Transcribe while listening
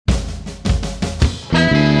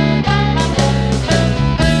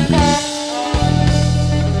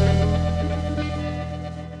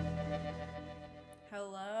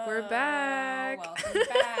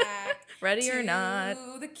ready or not.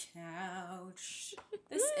 To the couch.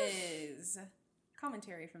 This is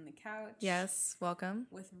commentary from the couch. Yes, welcome.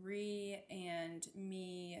 With Ree and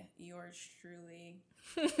me, yours truly.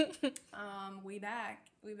 We back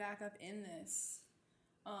up in this.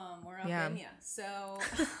 We're up in ya. So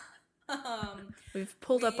we've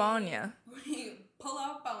pulled up on ya. We pull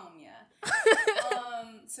up on ya.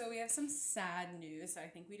 So we have some sad news. I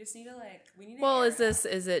think we just need to Well, is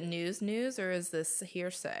it news or is this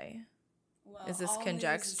hearsay? Well, is this all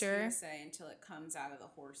conjecture? News is hearsay until it comes out of the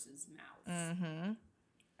horse's mouth. Mm-hmm.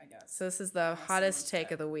 I guess. So this is the hottest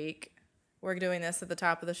take of the week. We're doing this at the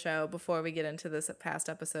top of the show before we get into this past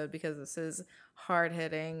episode because this is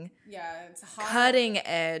hard-hitting, it's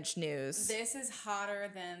cutting-edge news. This is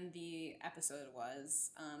hotter than the episode was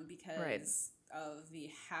because of the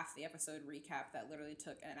half the episode recap that literally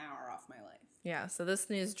took an hour off my life. Yeah, so this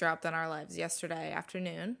news dropped on our lives yesterday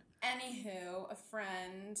afternoon. Anywho, a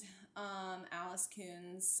friend, Alice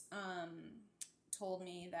Coons, told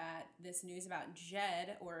me that this news about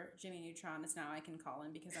Jed, or Jimmy Neutron as now I can call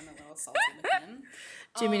him because I'm a little salty with him.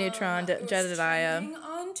 Jimmy Neutron, Jedediah.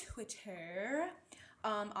 On Twitter.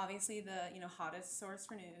 Obviously the, hottest source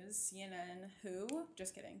for news, CNN, who?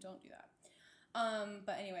 Just kidding, don't do that.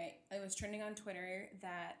 But anyway, it was trending on Twitter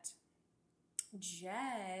that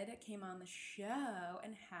Jed came on the show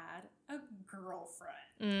and had a girlfriend.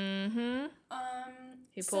 Mm-hmm.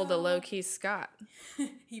 He pulled a low-key Scott.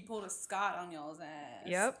 He pulled a Scott on y'all's ass.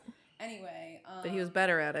 Yep. Anyway. But he was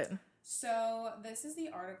better at it. So this is the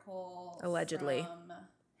article allegedly from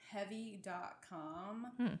heavy.com.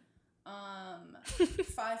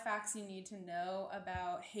 5 facts you need to know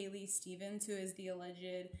about Haley Stevens, who is the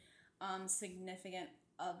alleged significant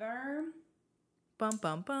other. Bum,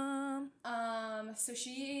 bum, bum. So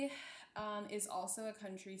she is also a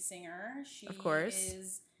country singer. She of course.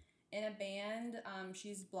 is in a band.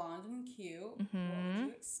 She's blonde and cute. Mm-hmm. What would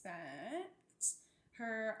you expect?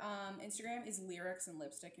 Her Instagram is lyrics and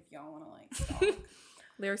lipstick if y'all want to stalk.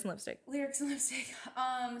 Lyrics and lipstick. Lyrics and lipstick.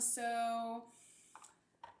 So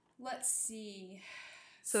let's see.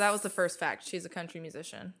 So that was the first fact. She's a country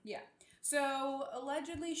musician. Yeah. So,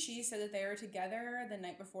 allegedly, she said that they were together the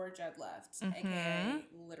night before Jed left, aka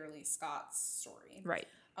literally Scott's story. Right.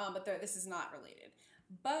 But this is not related.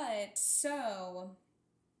 But, so,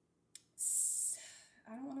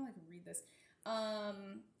 I don't want to, read this.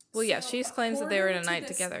 Well, yeah, she claims that they were in a night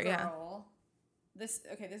together, This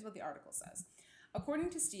is what the article says.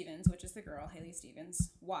 According to Stevens, which is the girl, Haley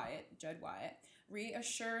Stevens, Jed Wyatt,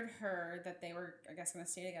 reassured her that they were, I guess, going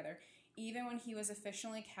to stay together, even when he was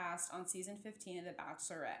officially cast on season 15 of The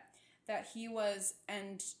Bachelorette, that he was,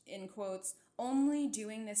 and in quotes, only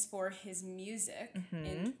doing this for his music,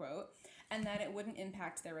 end quote, and that it wouldn't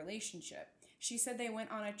impact their relationship. She said they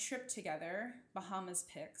went on a trip together, Bahamas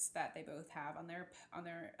pics that they both have on their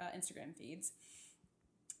Instagram feeds,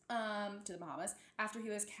 to the Bahamas, after he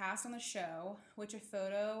was cast on the show, which a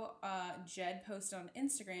photo Jed posted on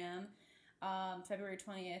Instagram February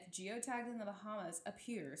 20th, geotagged in the Bahamas,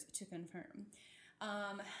 appears to confirm.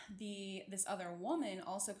 This other woman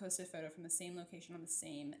also posted a photo from the same location on the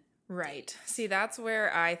same Right. date. See, that's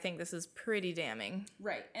where I think this is pretty damning.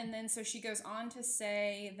 Right. And then so she goes on to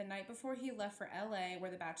say the night before he left for LA, where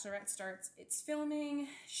The Bachelorette starts its filming,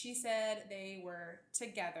 she said they were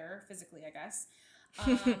together, physically, I guess.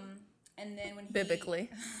 And then when Biblically.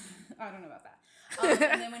 I don't know about that.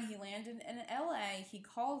 And then when he landed in LA, he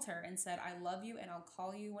called her and said, I love you and I'll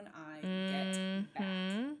call you when I get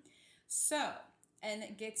back. So, and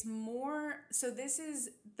it gets more, so this is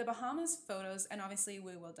the Bahamas photos, and obviously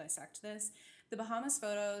we will dissect this. The Bahamas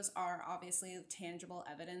photos are obviously tangible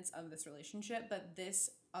evidence of this relationship, but this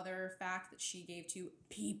other fact that she gave to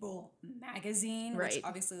People magazine, which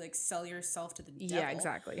obviously sell yourself to the devil. Yeah,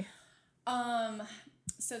 exactly.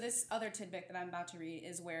 So this other tidbit that I'm about to read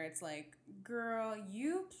is where it's like, girl,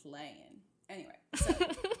 you playing. Anyway, so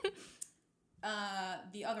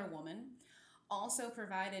the other woman also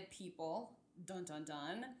provided People, dun dun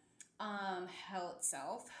dun, hell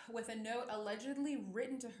itself, with a note allegedly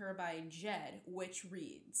written to her by Jed, which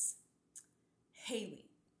reads,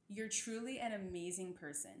 Haley, you're truly an amazing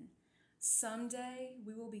person. Someday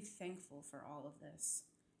we will be thankful for all of this.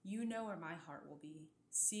 You know where my heart will be.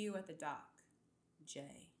 See you at the dock.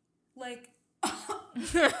 Jay. Like,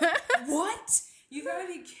 what? You gotta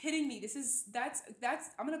be kidding me. That's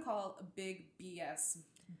I'm gonna call a big BS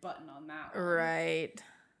button on that one. Right.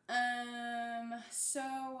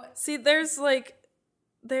 So see, there's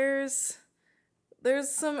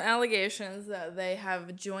some allegations that they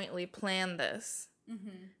have jointly planned this.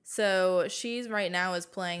 So she's right now is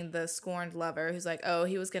playing the scorned lover who's like, oh,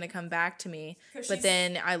 he was going to come back to me, but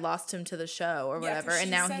then I lost him to the show or whatever, and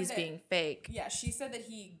now he's being fake. Yeah, she said that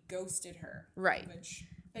he ghosted her. Right. Which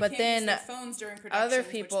but then phones during other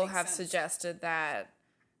people have suggested that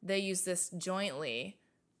they use this jointly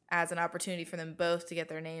as an opportunity for them both to get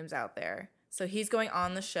their names out there. So he's going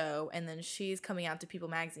on the show, and then she's coming out to People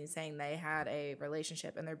magazine saying they had a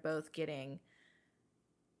relationship, and they're both getting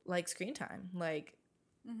like screen time. Like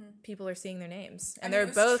people are seeing their names, and they're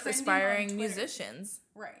both aspiring musicians.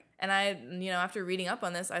 Right. And I, after reading up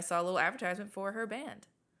on this, I saw a little advertisement for her band.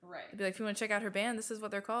 Right. It'd be like, if you want to check out her band, this is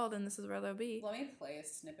what they're called, and this is where they'll be. Let me play a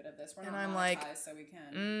snippet of this. We're not monetized, like, so we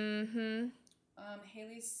can.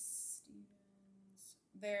 Haley Stevens.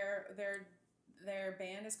 Their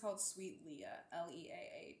band is called Sweet Leah, Leah.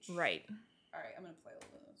 Right. All right, I'm gonna play a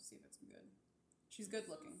little, see if it's good. She's good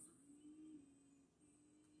looking.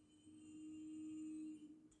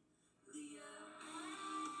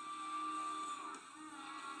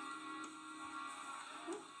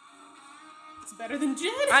 It's better than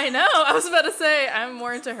Jen. I know. I was about to say I'm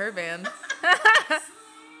more into her band.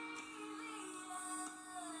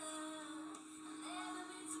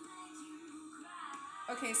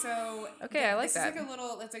 Okay, so I like that.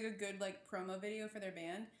 It's like a good like promo video for their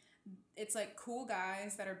band. It's like cool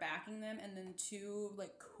guys that are backing them, and then two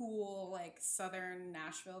like cool like Southern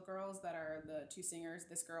Nashville girls that are the two singers.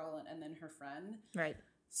 This girl and then her friend. Right.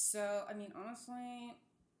 So I mean, honestly,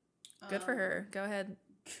 good for her. Go ahead.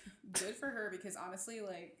 Good for her, because honestly,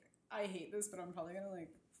 like I hate this, but I'm probably gonna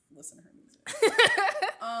like listen to her music.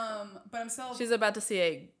 But I'm still. She's about to see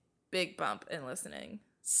a big bump in listening.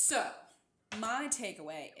 So. My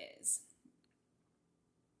takeaway is,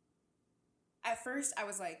 at first I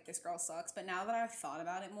was like, this girl sucks, but now that I've thought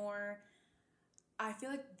about it more, I feel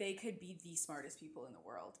like they could be the smartest people in the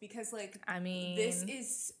world, because like, this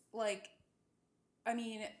is like,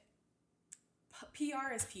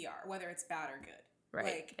 PR is PR, whether it's bad or good. Right.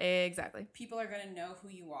 Like, exactly. People are going to know who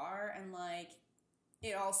you are, and like,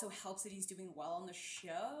 it also helps that he's doing well on the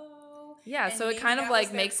show. Yeah, and so it kind of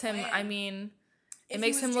like makes him, plan. It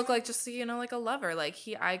makes him look like just, like a lover. Like,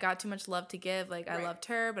 I got too much love to give. Like, I loved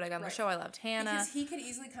her, but I got on the show, I loved Hannah. Because he could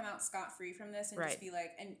easily come out scot-free from this and just be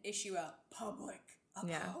like, and issue a public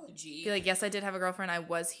apology. Yeah. Be like, yes, I did have a girlfriend. I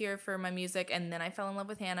was here for my music, and then I fell in love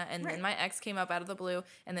with Hannah, and then my ex came up out of the blue,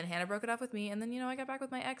 and then Hannah broke it off with me, and then, I got back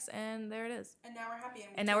with my ex, and there it is. And now we're happy.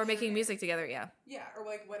 And now we're making music together, yeah. Yeah, or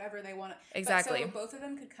like whatever they want to. Exactly. So both of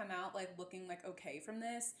them could come out like looking like okay from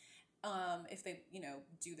this. If they,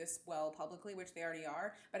 do this well publicly, which they already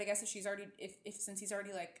are. But I guess if she's already, since he's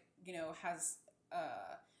already like, has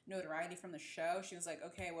notoriety from the show, she was like,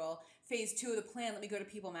 okay, well, phase 2 of the plan, let me go to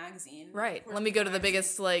People magazine. Right. Let me go to the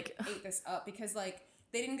biggest, like, ate this up, because like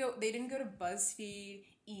they didn't go to BuzzFeed,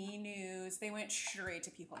 E! News. They went straight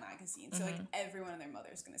to People magazine. So like everyone and their mother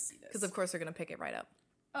is going to see this. Because of course they're going to pick it right up.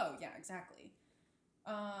 Oh yeah, exactly.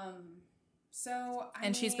 So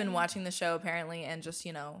she's been watching the show apparently, and just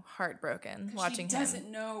heartbroken watching him. She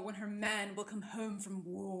doesn't know when her man will come home from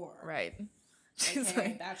war. Right. She's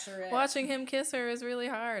like, Bachelorette. Watching him kiss her is really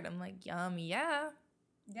hard. I'm like, yeah. Yeah,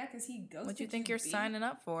 because he ghosted. What do you think you're signing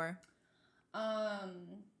up for? I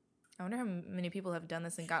wonder how many people have done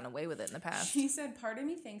this and gotten away with it in the past. She said, part of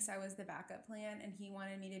me thinks I was the backup plan, and he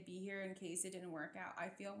wanted me to be here in case it didn't work out. I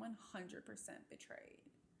feel 100% betrayed.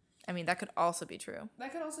 I mean, that could also be true.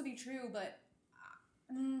 That could also be true, but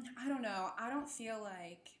I don't know. I don't feel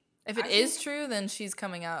like... If it is true, then she's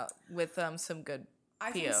coming out with some good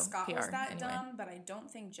I think Scott PR was that anyway. dumb, but I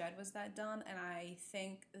don't think Jed was that dumb. And I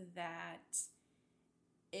think that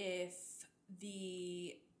if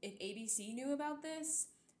ABC knew about this,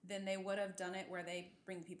 then they would have done it where they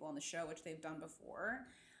bring people on the show, which they've done before.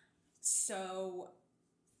 So...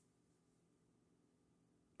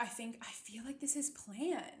 I feel like this is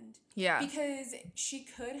planned. Yeah. Because she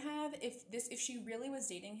could have, if she really was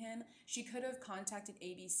dating him, she could have contacted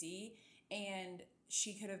ABC, and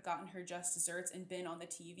she could have gotten her just desserts and been on the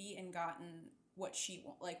TV and gotten what she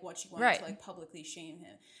wanted to like publicly shame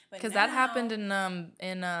him. Because that happened in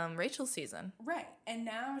Rachel's season. Right. And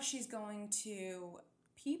now she's going to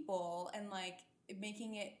People and like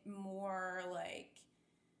making it more like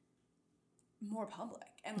more public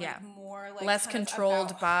and like more like less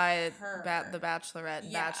controlled by the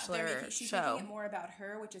Bachelorette Bachelor she's show. Making it more about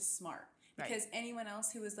her, which is smart, because anyone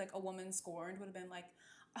else who was like a woman scorned would have been like,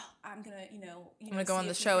 oh, I'm gonna I'm gonna go on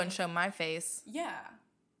the show and show my face. Yeah.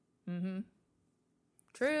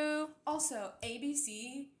 True. Also,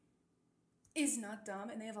 ABC is not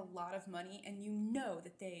dumb, and they have a lot of money, and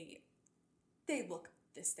that they look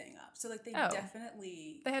this thing up. So like they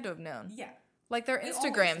definitely they had to have known. Yeah. Like their They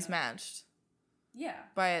Instagrams always know. matched Yeah.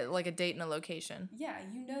 by like a date and a location. Yeah,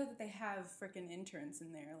 you know that they have freaking interns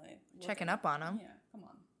in there, like Checking looking. up on them. Yeah, come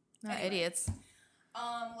on. Not Anyway. idiots.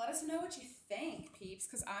 Let us know what you think, peeps,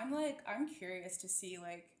 because I'm curious to see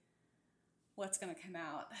like what's gonna come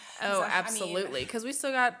out. Oh, absolutely. Because we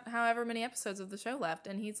still got however many episodes of the show left,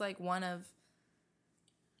 and he's like one of.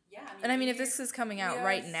 Yeah, And I mean, if this is coming out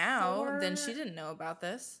right now, then she didn't know about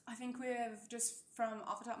this. I think we have, just from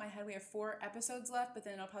off the top of my head, we have 4 episodes left, but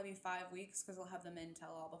then it'll probably be 5 weeks because we'll have them in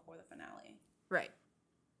tell all before the finale. Right.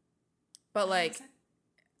 But like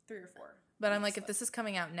 3 or 4. But I'm like, if this is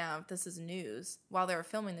coming out now, if this is news, while they were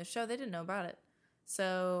filming the show, they didn't know about it.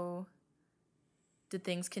 So, did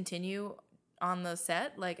things continue on the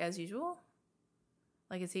set, like, as usual?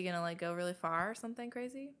 Like, is he gonna, like, go really far or something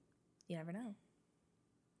crazy? You never know.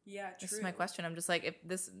 Yeah, true. This is my question. I'm just like, if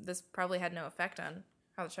this probably had no effect on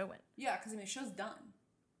how the show went. Yeah, because, I mean, the show's done.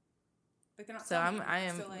 Like, they're not So, I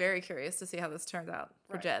am still, like, very curious to see how this turns out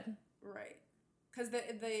for Jed. Right. Because is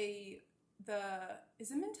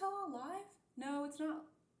the Mintella live? No, it's not.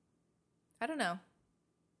 I don't know.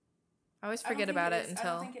 I always forget about it until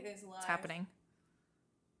I don't think it is live. It's happening.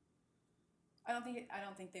 I don't think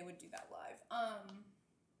they would do that live.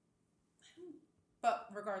 But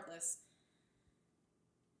regardless.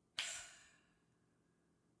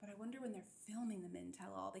 But I wonder when they're filming the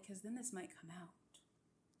Mintella, because then this might come out.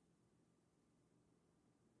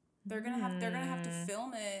 They're gonna have to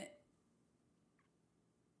film it.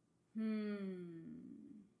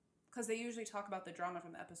 Because they usually talk about the drama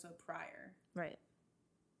from the episode prior. Right.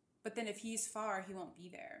 But then if he's far, he won't be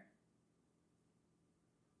there.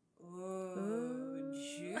 Ooh.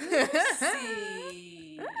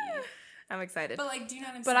 Juicy. I'm excited. But like, do you know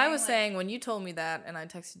what I'm saying? But I was saying, when you told me that, and I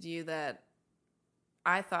texted you that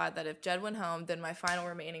I thought that if Jed went home, then my final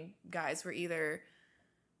remaining guys were either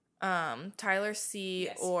Tyler C.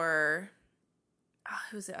 or...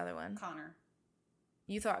 who's the other one? Connor.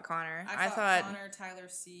 You thought Connor. I thought Connor, Tyler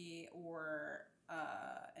C., or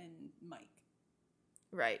and Mike.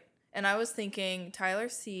 Right. And I was thinking Tyler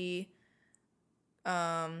C.,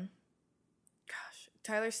 Tyler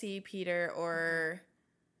C., Peter, or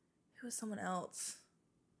who was someone else?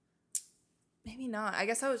 Maybe not. I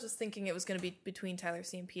guess I was just thinking it was going to be between Tyler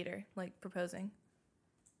C. and Peter, like, proposing.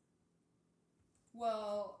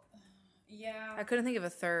 Well, yeah. I couldn't think of a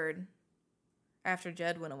third after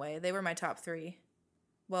Jed went away. They were my top 3.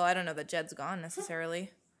 Well, I don't know that Jed's gone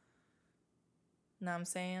necessarily. Know what I'm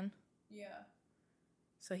saying? Yeah.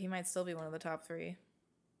 So he might still be one of the top 3.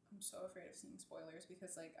 I'm so afraid of seeing spoilers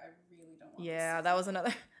because, like, I really don't want Yeah, that was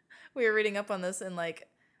another... We were reading up on this, and, like,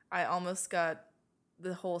 I almost got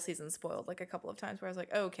the whole season spoiled, like, a couple of times where I was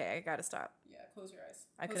like, okay, I gotta stop. Yeah, close your eyes.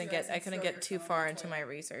 I couldn't get too far into my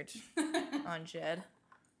research on Jed.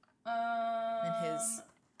 And his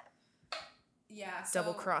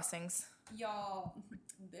double crossings. Y'all,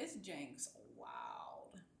 this Jenks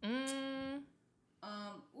wild.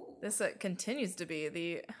 This continues to be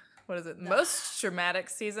the most dramatic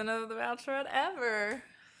season of The Bachelorette ever.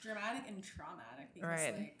 Dramatic and traumatic because,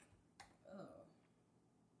 right. Like,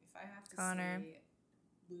 if I have to Connor. say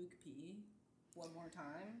Luke P. one more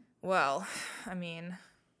time. Well, I mean,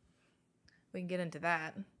 we can get into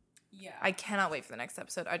that. Yeah. I cannot wait for the next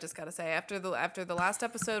episode. I just gotta say, after the last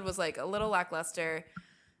episode was like a little lackluster,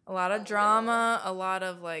 a lot of drama, a lot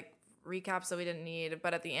of like recaps that we didn't need,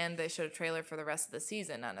 but at the end they showed a trailer for the rest of the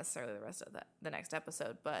season, not necessarily the rest of the next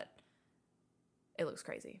episode, but it looks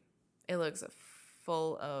crazy. It looks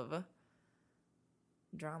full of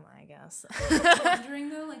drama, I guess. I'm wondering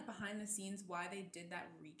though, like behind the scenes, why they did that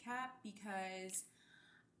recap, because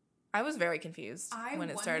I was very confused when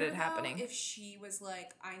it started happening. If she was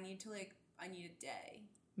like, I need a day.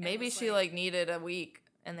 Maybe she like needed a week,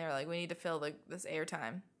 and they were like, we need to fill this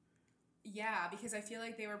airtime. Yeah, because I feel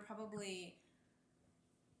like they were probably.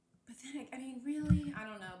 But then, I mean, really, I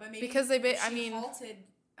don't know. But maybe because halted. I mean,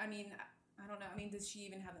 I don't know. I mean, does she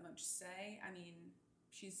even have that much say? I mean,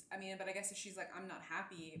 but I guess if she's like, I'm not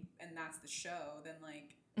happy, and that's the show, then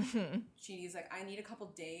like, she's like, I need a couple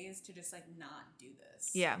days to just like not do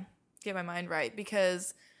this. Yeah, get my mind right,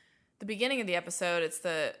 because the beginning of the episode,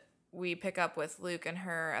 we pick up with Luke and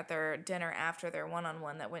her at their dinner after their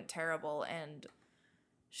one-on-one that went terrible, and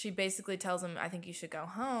she basically tells him, I think you should go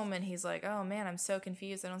home, and he's like, oh man, I'm so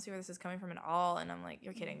confused, I don't see where this is coming from at all, and I'm like,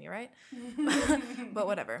 you're kidding me, right? But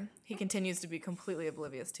whatever. He continues to be completely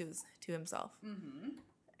oblivious to himself. Mm-hmm.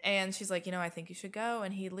 And she's like, I think you should go,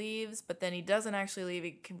 and he leaves, but then he doesn't actually leave.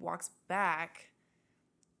 He walks back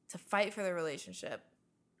to fight for the relationship.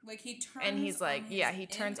 Like, he turns and he's like, he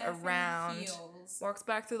turns around, heels. walks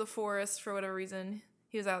back through the forest for whatever reason.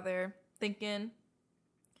 He was out there. thinking.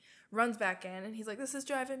 Runs back in, and he's like, this is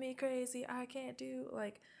driving me crazy. I can't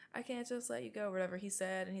just let you go, whatever he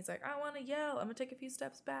said. And he's like, I want to yell. I'm going to take a few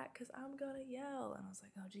steps back because I'm going to yell. And I was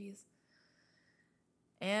like, oh, geez.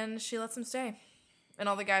 And she lets him stay. And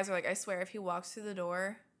all the guys are like, I swear, if he walks through the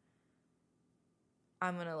door,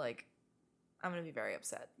 I'm going to be very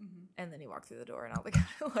upset. Mm-hmm. And then he walked through the door, and all the guys,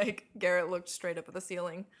 Garrett looked straight up at the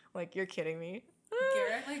ceiling, like, you're kidding me.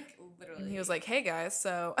 Garrett, literally. And he was like, hey, guys,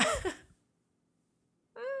 so...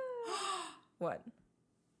 What?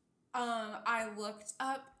 I looked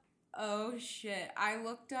up,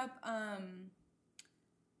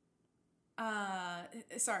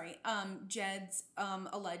 Jed's,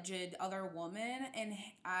 alleged other woman, and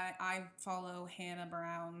I follow Hannah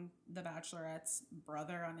Brown, the Bachelorette's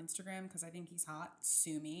brother, on Instagram, because I think he's hot.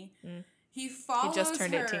 Sue me. Mm. He just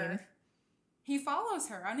turned 18. He follows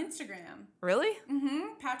her on Instagram. Really?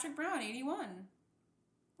 Mm-hmm. Patrick Brown, 81.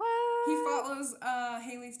 What? He follows,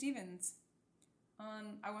 Haley Stevens.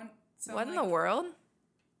 What in the world?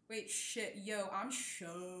 Wait, shit, yo, I'm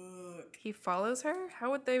shook. He follows her?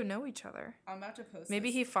 How would they know each other? I'm about to post Maybe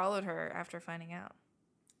this. he followed her after finding out.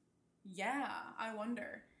 Yeah, I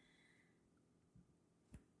wonder.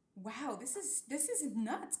 Wow, this is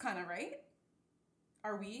nuts, kind of, right?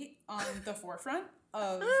 Are we on the forefront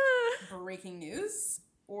of breaking news,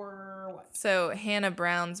 or what? So, Hannah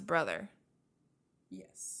Brown's brother.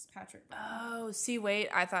 Yes. Patrick Brown. Oh, see, wait.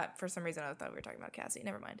 For some reason, I thought we were talking about Cassie.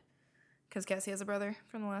 Never mind. Because Cassie has a brother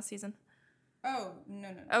from the last season. Oh, no.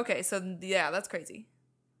 Okay, so, yeah, that's crazy.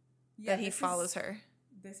 Yeah, that he follows her.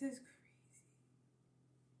 This is crazy.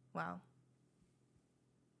 Wow.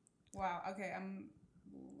 Wow, okay, I'm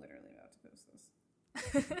literally about to post this.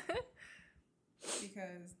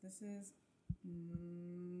 Because this is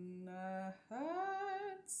nuts.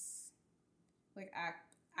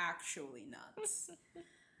 Actually nuts.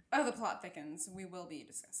 Oh, the plot thickens. We will be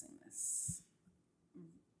discussing this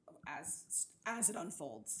as it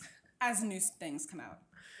unfolds, as new things come out.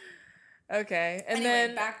 Okay, and anyway,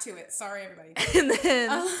 then back to it. Sorry, everybody.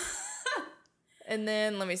 And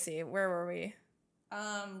then let me see. Where were we?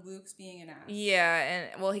 Luke's being an ass.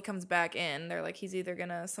 Yeah, and he comes back in. They're like,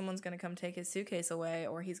 someone's gonna come take his suitcase away,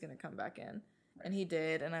 or he's gonna come back in. Right. And he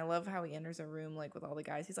did. And I love how he enters a room with all the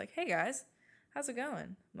guys. He's like, hey guys, how's it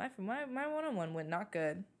going? My one-on-one went not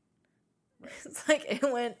good. It's it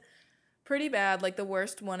went pretty bad, the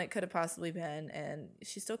worst one it could have possibly been, and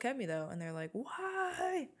she still kept me though. And they're like,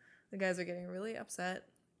 why? The guys are getting really upset,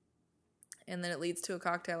 and then it leads to a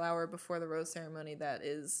cocktail hour before the rose ceremony that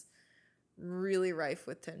is really rife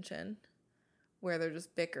with tension, where they're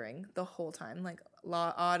just bickering the whole time,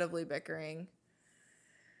 audibly bickering.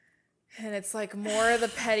 And it's more of the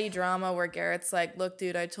petty drama where Garrett's like, look,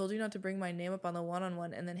 dude, I told you not to bring my name up on the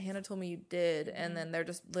one-on-one, and then Hannah told me you did. And then they're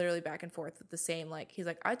just literally back and forth with the same, he's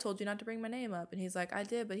like, I told you not to bring my name up. And he's like, I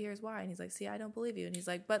did, but here's why. And he's like, see, I don't believe you. And he's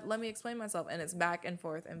like, but let me explain myself. And it's back and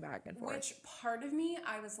forth and back and forth. Which part of me,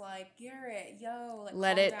 I was like, Garrett, yo, let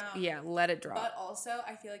calm it down. Yeah, let it drop. But also,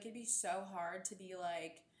 I feel it'd be so hard to be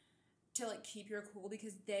to keep your cool,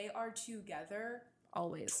 because they are together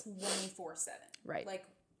always 24/7. Right.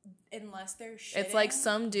 Unless they're shitting, it's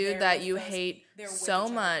some dude that you hate so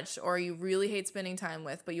much, or you really hate spending time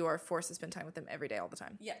with, but you are forced to spend time with them every day all the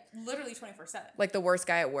time. Yeah, literally 24/7. The worst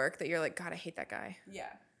guy at work that you're like, God, I hate that guy. Yeah.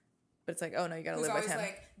 But it's oh no, you gotta live with him. Who's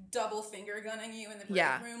always double finger gunning you in the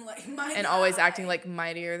break room, my and guy. Always acting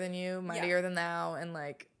mightier than you, mightier than thou, and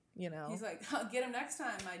He's like, get him next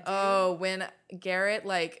time, my dude. Oh, when Garrett,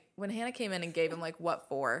 when Hannah came in and gave him what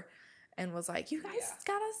for, and was like, you guys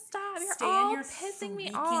gotta stop. You're all pissing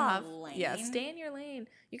me off. Lane. Yeah, stay in your lane.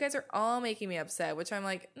 You guys are all making me upset, which I'm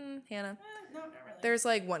like, Hannah. No, not really. There's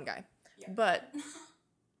one guy. Yeah. But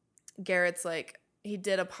Garrett's he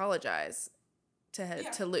did apologize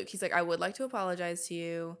to Luke. He's like, I would like to apologize to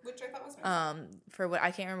you. Which I thought was nice. For what,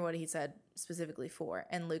 I can't remember what he said specifically for.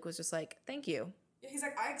 And Luke was just like, thank you. Yeah, he's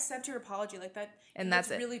like, I accept your apology. That. And that's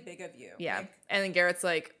really big of you. Yeah. And then Garrett's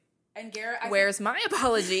like, and Garrett, where's my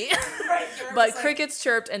apology? Right, but crickets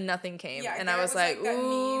chirped and nothing came. Yeah, and Garrett I was like, that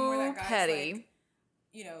meme where ooh, that guy's petty.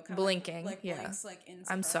 Blinking. Blinks, in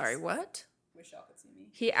I'm sorry, what? Wish y'all could see me.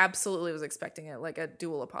 He absolutely was expecting it, a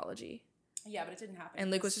dual apology. Yeah, but it didn't happen. And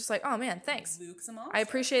Luke was just like, oh man, thanks. Luke's a monster. I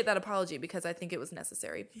appreciate that apology because I think it was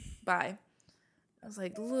necessary. Bye. I was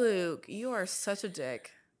like, Luke, you are such a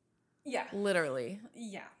dick. Yeah. Literally.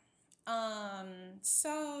 Yeah.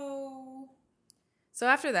 So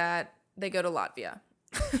after that, they go to Latvia.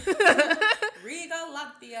 Riga,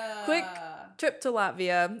 Latvia. Quick trip to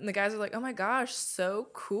Latvia. And the guys are like, oh my gosh, so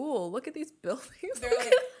cool. Look at these buildings. They're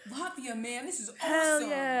like, Latvia, man. This is awesome. Hell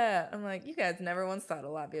yeah. I'm like, you guys never once thought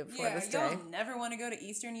of Latvia before this day. Y'all never want to go to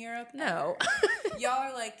Eastern Europe? No. Y'all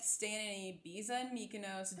are like staying in Ibiza and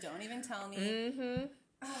Mykonos. Don't even tell me. Mm-hmm.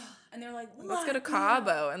 And they're like, let's go to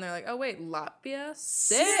Cabo. And they're like, oh, wait, Latvia?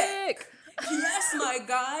 Sick. Yes, my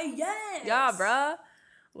guy. Yes. Yeah, bruh.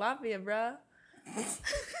 Latvia, bruh.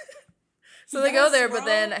 So they go there, but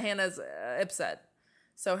then Hannah's upset.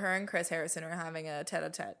 So her and Chris Harrison are having a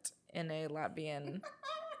tete-a-tete in a Latvian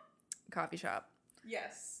coffee shop.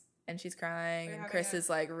 Yes. And she's crying. And Chris is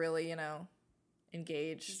like really,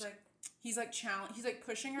 engaged. He's like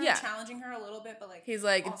pushing her, challenging her a little bit, but like he's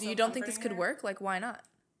like, you don't think this could work? Like, why not?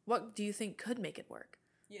 What do you think could make it work?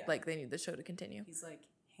 Yeah. Like, they need the show to continue. He's like,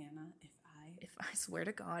 Hannah, if I swear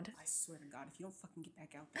to God, if you don't fucking get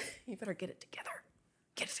back out there, you better get it together.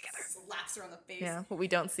 Get it together. Slaps her on the face. Yeah, what we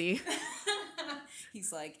don't see.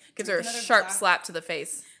 He's like, gives her a sharp slap to the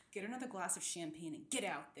face. Get another glass of champagne and get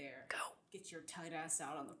out there. Go. Get your tight ass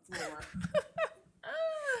out on the floor.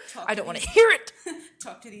 I don't want to hear it.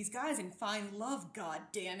 Talk to these guys and find love, god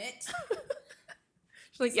damn it.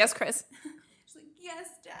 She's like, yes, Chris. She's like, yes,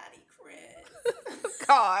 Daddy, Chris.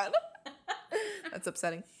 God. That's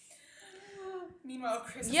upsetting. Meanwhile,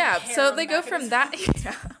 Chris is yeah, like so they go from that.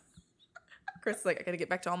 Yeah. Chris is like, I gotta get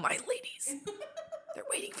back to all my ladies. They're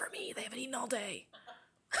waiting for me. They haven't eaten all day.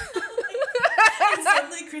 And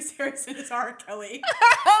suddenly Chris Harrison is R. Kelly.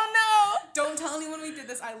 Oh no! Don't tell anyone we did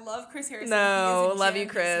this. I love Chris Harrison. No, love you,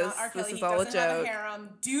 Chris. This is all a joke.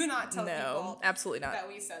 Do not tell people. Absolutely not. That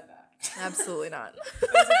we said that. Absolutely not.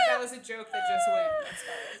 that was a joke that just went.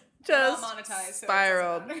 Just not monetized.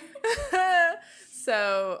 Spiraled.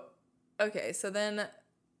 So, okay, so then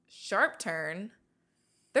sharp turn.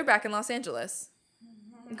 They're back in Los Angeles.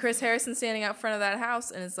 And Chris Harrison standing out front of that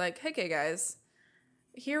house and is like, hey, guys,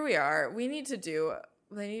 here we are. We need to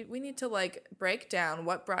like break down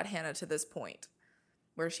what brought Hannah to this point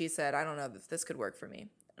where she said, I don't know if this could work for me.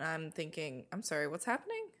 And I'm thinking, I'm sorry, what's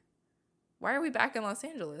happening? Why are we back in Los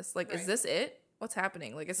Angeles? Like, Is this it? What's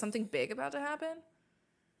happening? Like, is something big about to happen?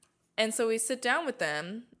 And so we sit down with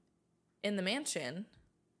them in the mansion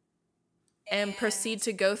and proceed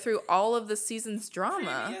to go through all of the season's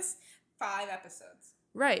drama. Previous 5 episodes.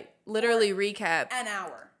 Right. Literally recap. An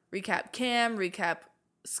hour. Recap Cam, recap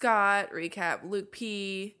Scott, recap Luke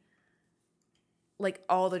P. Like,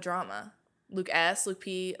 all the drama. Luke S, Luke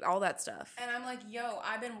P, all that stuff. And I'm like, yo,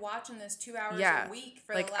 I've been watching this 2 hours a week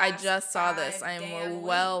for the last I just saw this. I am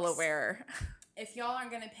well aware. If y'all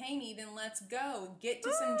aren't going to pay me, then let's go. Get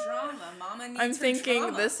to some drama. Mama needs I'm thinking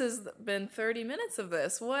drama. This has been 30 minutes of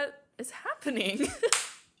this. What is happening?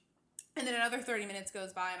 And then another 30 minutes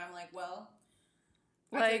goes by, and I'm like, well,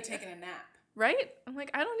 I could have taken a nap. Right? I'm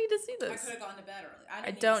like, I don't need to see this. I could have gone to bed early.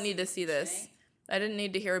 I don't need to see this. I didn't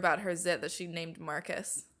need to hear about her zit that she named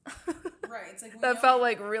Marcus. Right. It's like that felt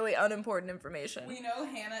like really unimportant information. We know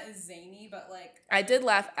Hannah is zany, but like... I did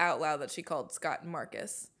laugh out loud that she called Scott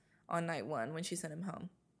Marcus on night 1 when she sent him home.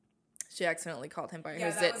 She accidentally called him by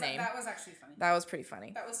her zit name. That was actually funny. That was pretty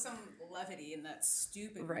funny. That was some levity in that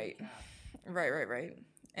stupid recap. Right.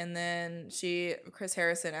 And then Chris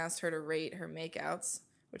Harrison asked her to rate her makeouts,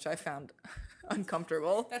 which I found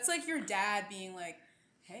uncomfortable. That's like your dad being like,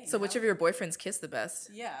 hey. So which of your boyfriends kissed the best?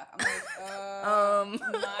 Yeah. I'm like,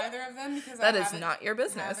 neither of them because that is not your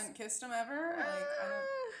business. I haven't kissed them ever. Like, I don't...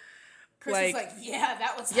 Chris is like, yeah,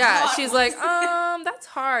 that was hard. Yeah, she's like, that's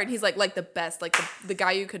hard. He's like the best, like the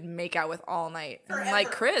guy you could make out with all night. And I'm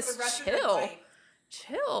like, Chris,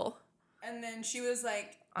 chill. And then she was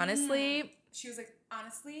like, honestly,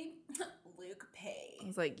 Luke Pay. I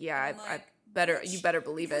was like, yeah, you better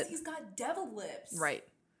believe it. He's got devil lips. Right.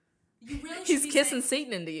 You really he's kissing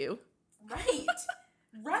Satan into you. Right.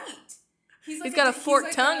 He's got a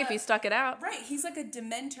forked tongue if he stuck it out. Right. He's like a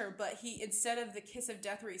dementor, but he, instead of the kiss of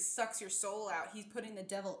death where he sucks your soul out, he's putting the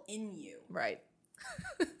devil in you. Right.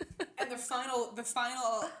 And the final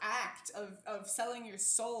act of selling your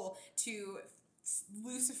soul to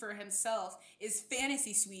Lucifer himself is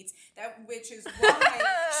fantasy suites, which is why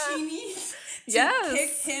she needs to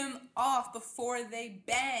kick him off before they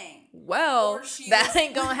bang. Well, that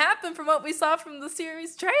ain't gonna happen from what we saw from the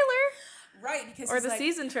series trailer. Right, because or the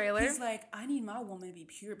season trailer. He's like, I need my woman to be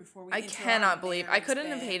pure before we. I cannot believe I couldn't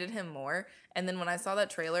have hated him more. And then when I saw that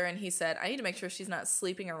trailer and he said, I need to make sure she's not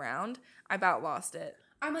sleeping around, I about lost it.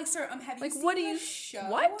 I'm like, sir, have you seen what do you show?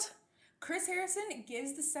 What? Chris Harrison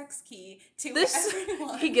gives the sex key to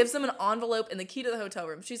everyone. He gives them an envelope and the key to the hotel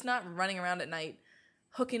room. She's not running around at night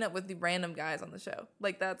hooking up with the random guys on the show.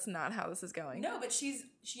 Like, that's not how this is going. No, but she's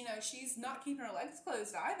not keeping her legs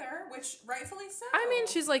closed either, which rightfully so. I mean,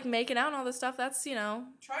 she's like making out and all this stuff. That's, Try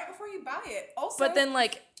it before you buy it. Also, but then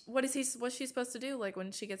like, what's she supposed to do? Like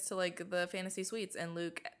when she gets to like the fantasy suites and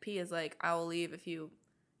Luke P is like, I will leave if you,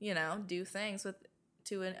 do things with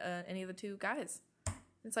any of the two guys.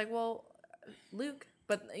 It's like, well, Luke.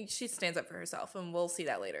 But she stands up for herself, and we'll see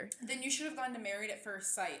that later. Then you should have gone to Married at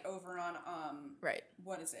First Sight over on right.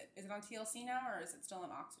 What is it? Is it on TLC now, or is it still on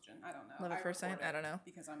Oxygen? I don't know. Love at First Sight? I don't know.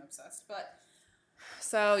 Because I'm obsessed. But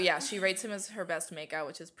so yeah, she rates him as her best makeout,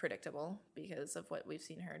 which is predictable because of what we've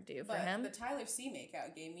seen her do for him. The Tyler C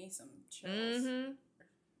makeout gave me some chills. Mm-hmm. Or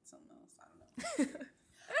something else. I don't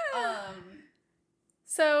know.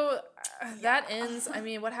 So that ends. I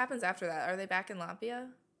mean, what happens after that? Are they back in Latvia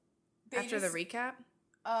after the recap?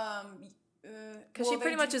 Because she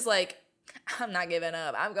pretty much is like, I'm not giving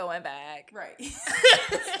up. I'm going back. Right.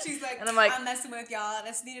 She's like, and I'm like, I'm messing with y'all. I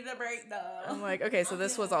just needed a break though. I'm like, okay, so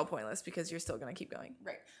this was all pointless because you're still gonna keep going.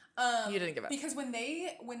 Right. You didn't give up. Because when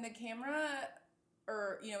the camera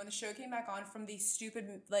or when the show came back on from these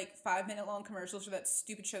stupid like 5-minute long commercials for that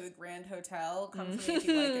stupid show, The Grand Hotel, come for me if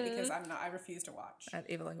you like it because I refuse to watch. At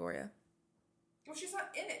Eva Longoria. Well, she's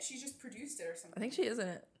not in it. She just produced it or something. I think she is in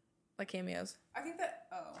it. Like cameos. I think that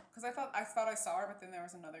because I thought I saw her, but then there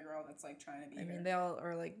was another girl that's like trying to be. I mean, they all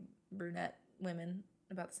are like brunette women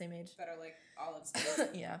about the same age that are like olive skin.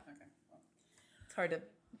 Yeah. Okay. Well. It's hard to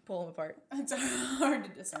pull them apart. It's hard to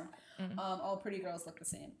discern. Mm-hmm. All pretty girls look the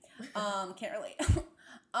same. Can't relate.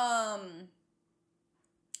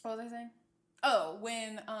 What was I saying? Oh,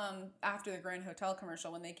 when after the Grand Hotel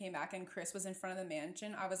commercial, when they came back and Chris was in front of the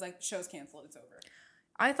mansion, I was like, show's canceled. It's over.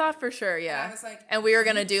 I thought for sure, yeah. And I was like, and we were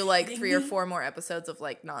gonna do like 3 or 4 more episodes of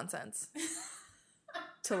like nonsense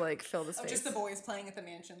to like fill the space. Just the boys playing at the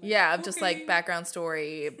mansion. Like, yeah, of just like background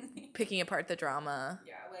story, picking apart the drama.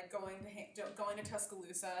 Yeah, like going to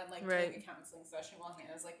Tuscaloosa and like right. doing a counseling session while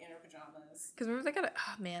Hannah's like in her pajamas. Because remember they got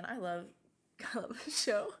I love the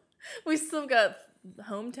show. We still got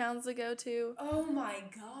hometowns to go to. Oh my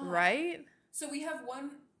god! Right. So we have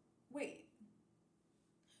one. Wait.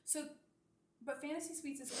 So. But Fantasy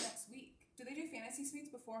Suites is next week. Do they do Fantasy Suites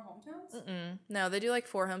before Hometowns? Mm-mm. No, they do like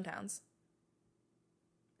 4 hometowns.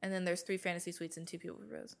 And then there's 3 Fantasy Suites and 2 People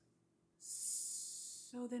with Rose.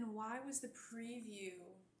 So then why was the preview...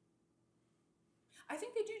 I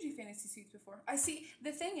think they do Fantasy Suites before. I see.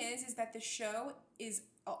 The thing is that the show is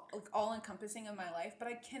all-encompassing of my life, but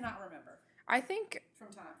I cannot remember. I think...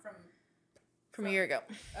 From a year ago.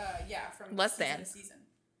 Yeah, from less season than to season.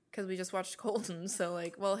 Because we just watched Colton, so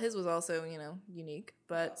like, well, his was also, unique,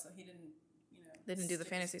 but also, he didn't, they didn't do the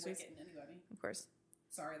Fantasy Suites. Of course.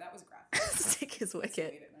 Sorry, that was graphic. Stick his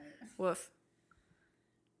wicket. Woof.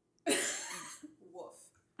 Woof.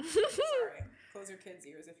 Sorry. Close your kids'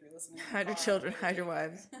 ears if you're listening. Hide your children, hide your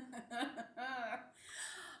wives.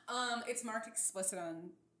 It's marked explicit on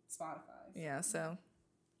Spotify. Yeah, so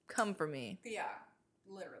come for me. Yeah,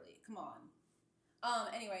 literally. Come on.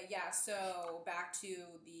 Anyway, yeah, so back to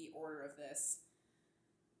the order of this.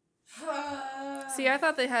 See, I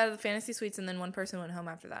thought they had Fantasy Suites and then one person went home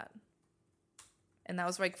after that. And that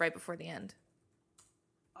was like right before the end.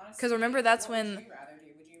 Because remember, that's when... Would you rather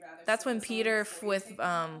do? Would you rather... That's when Peter with...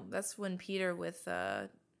 That's when Peter with... what's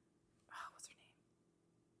her name?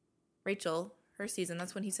 Rachel, her season.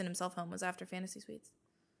 That's when he sent himself home, was after Fantasy Suites.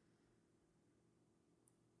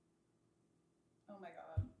 Oh my god.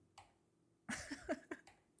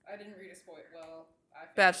 I didn't read a spoil. Well,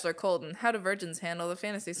 Bachelor Colton. How do virgins handle the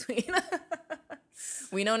fantasy suite?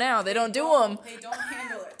 We know now. They don't do them. They don't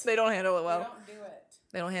handle it. They don't handle it well. They don't do it.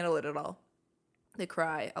 They don't handle it at all. They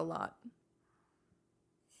cry a lot.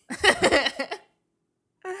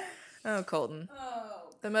 Oh, Colton. Oh.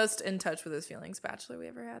 The most in touch with his feelings bachelor we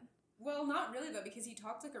ever had. Well, not really, though, because he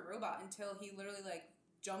talked like a robot until he literally, like,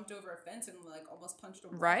 jumped over a fence and, like, almost punched a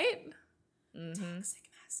wall. Right? Mm-hmm. Toxic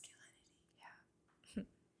masculinity. Yeah. You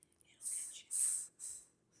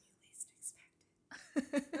least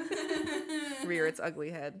expected. Rear its ugly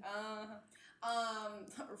head.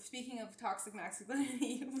 Speaking of toxic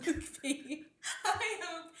masculinity, Luke B, I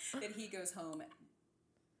hope that he goes home.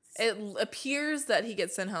 It appears that he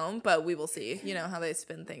gets sent home, but we will see. You know how they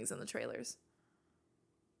spin things in the trailers.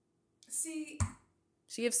 See,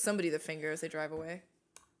 she gives somebody the finger as they drive away.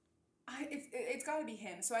 It's got to be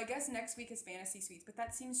him. So I guess next week is Fantasy Suites, but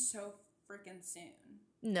that seems so freaking soon.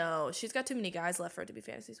 No, she's got too many guys left for it to be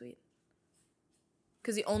Fantasy Suite.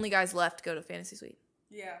 Because the only guys left go to Fantasy Suite.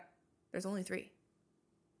 Yeah. There's only 3.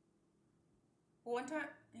 Well, one time,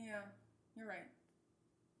 yeah, you're right.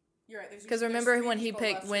 You're right. Because remember when he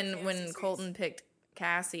picked when Colton picked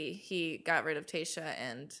Cassie, he got rid of Tasha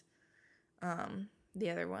and the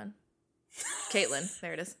other one. Caitlyn.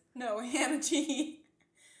 There it is. No, Hannah G.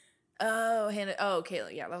 Oh, Hannah. Oh,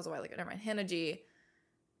 Caitlyn. Yeah, that was a while ago. Never mind. Hannah G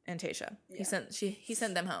and Tasha. Yeah. He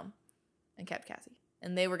sent them home and kept Cassie.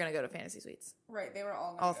 And they were going to go to Fantasy Suites. Right, they were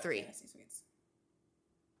all All go three. To Fantasy Suites.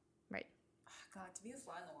 Right. Oh, God, to be a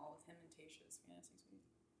fly on the wall with him and Tasha's Fantasy Suite.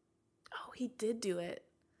 Oh, he did do it.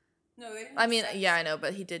 No, they didn't. I mean, yeah, I know,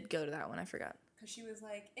 but he did go to that one. I forgot. Because she was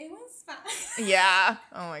like, it was fine. Yeah.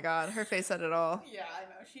 Oh, my God. Her face said it all. Yeah, I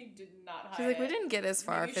know. She did not hide She's like, we it. didn't get as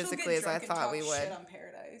far Maybe she'll physically get as I drunk and thought talk we would. Shit on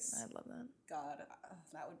Paradise. I'd love that. God,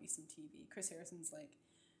 that would be some TV. Chris Harrison's like,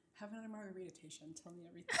 have another margarita, Tasha, and tell me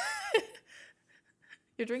everything.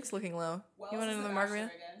 Your drink's looking low. Well, You want another margarita?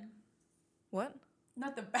 Again? What?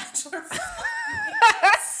 Not The Bachelor.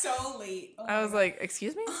 So late. Oh I was God. Like,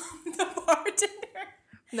 excuse me? The bartender.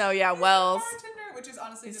 No, yeah, Wells. The bartender, which is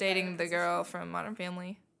honestly He's dating the girl from Modern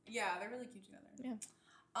Family. Yeah, they're really cute together. Yeah.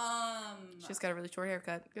 She's got a really short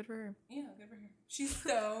haircut. Good for her. Yeah, good for her. She's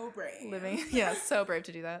so brave. Living. Yeah, so brave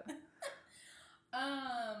to do that.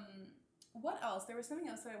 What else? There was something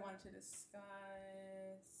else that I wanted to discuss.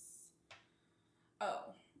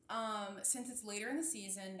 Since it's later in the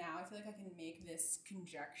season now, I feel like I can make this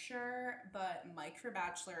conjecture, but Mike for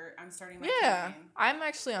Bachelor, I'm starting my campaign. I'm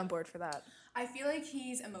actually on board for that. I feel like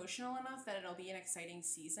he's emotional enough that it'll be an exciting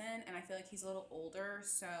season, and I feel like he's a little older,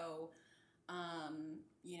 so,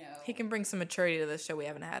 you know. He can bring some maturity to this show we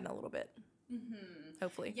haven't had in a little bit. Mm-hmm.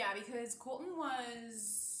 Hopefully. Yeah, because Colton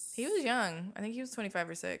was... He was young. I think he was 25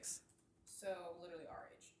 or 6. So, literally our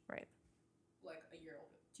age. Right. Like a year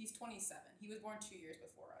older. He's 27. He was born 2 years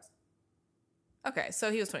before us. Okay,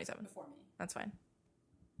 so he was 27. Before me. That's fine.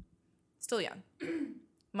 Still young.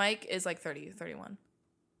 Mike is like 30, 31.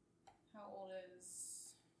 How old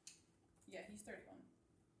is... Yeah, he's 31.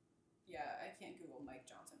 Yeah, I can't Google Mike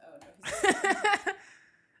Johnson. Oh, no,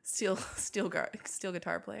 he's... steel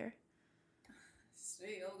guitar player.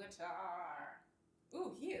 Steel guitar.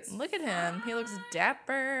 Ooh, he is Look at him. He looks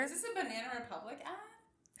dapper. Is this a Banana Republic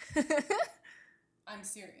ad? I'm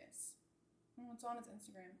serious. It's on his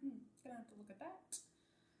Instagram. Gonna have to look at that.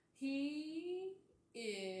 He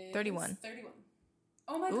is 31. 31.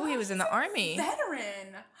 Oh my god. Ooh, he was in the army.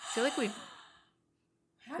 Veteran.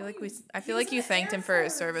 I feel like you thanked him for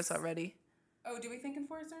his service already. Oh, do we thank him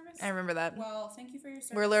for his service? I remember that. Well, thank you for your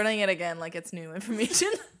service. We're learning it again like it's new information.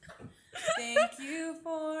 Thank you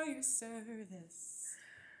for your service.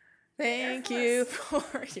 Thank you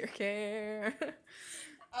for your care.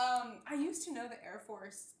 I used to know the Air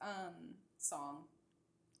Force song.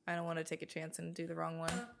 I don't want to take a chance and do the wrong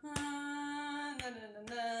one.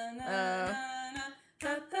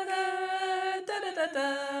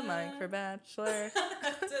 Mike for Bachelor.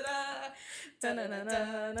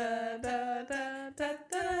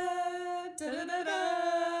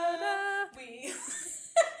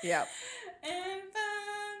 Yep.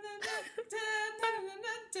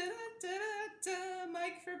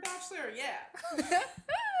 Mike for Bachelor, yeah.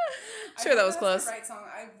 Sure, that was close. The right song.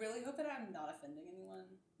 I really hope that I'm not offending anyone.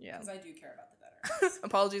 Yeah. Because I do care about the veterans.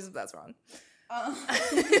 Apologies if that's wrong.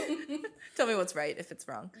 Tell me what's right if it's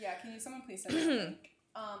wrong. Yeah, can you someone please send me a link?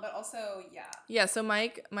 But also, yeah. Yeah, so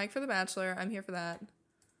Mike for the Bachelor. I'm here for that.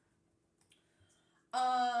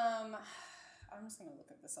 I'm just gonna look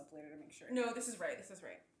at this up later to make sure. No, this is right.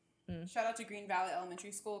 Shout out to Green Valley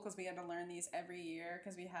Elementary School because we had to learn these every year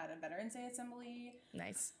because we had a Veterans Day assembly.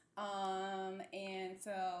 Nice. And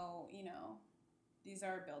so, you know, these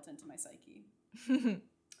are built into my psyche.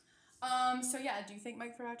 So yeah, do you think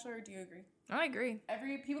Mike for Bachelor or do you agree? I agree.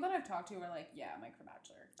 People that I've talked to are like, yeah, Mike for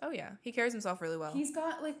Bachelor. Oh yeah, he carries himself really well. He's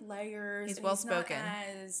got like layers. He's well spoken.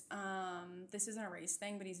 As this isn't a race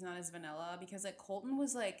thing, but he's not as vanilla because like Colton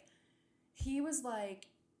was like, he was like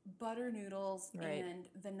butter noodles and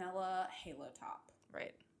vanilla halo top.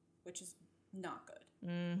 Right. Which is not good.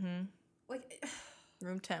 Mm-hmm. Like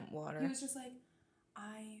room temp water. He was just like,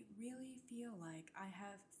 I really feel like I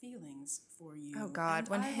have feelings for you. Oh God,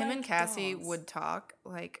 when him and Cassie would talk,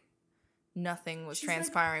 like nothing was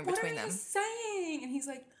transpiring between them. What are you saying? And he's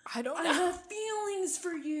like, I don't know. I have feelings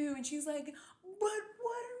for you. And she's like, but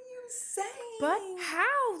what are you saying? But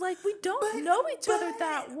how? Like we don't know each other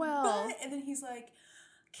that well. And then he's like,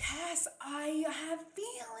 Cass, I have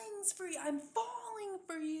feelings for you. I'm falling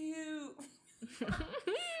for you.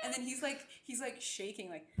 And then he's like shaking,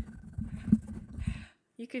 like.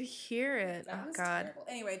 You could hear it. That was God. Terrible.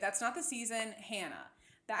 Anyway, that's not the season. Hannah.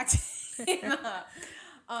 Back to Hannah.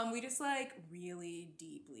 We just like really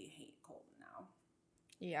deeply hate Colton now.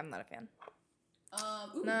 Yeah, I'm not a fan.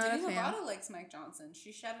 Not a Demi fan. Lovato likes Mike Johnson.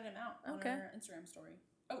 She shouted him out on her Instagram story.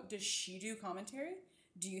 Oh, does she do commentary?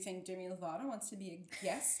 Do you think Demi Lovato wants to be a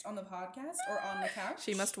guest on the podcast or on the couch?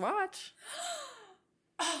 She must watch.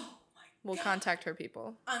 Oh my We'll God. contact her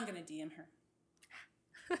people. I'm gonna DM her.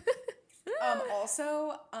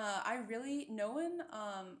 Also, I really, no one,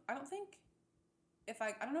 I don't think,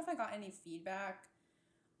 I don't know if I got any feedback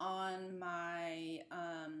on my,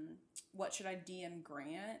 what should I DM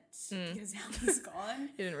Grant, because now he's gone.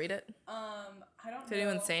 You didn't read it? I don't know. Did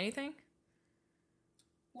anyone say anything?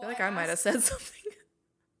 Well, I feel like I might have said something.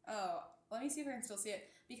 Oh, let me see if I can still see it,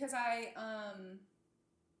 because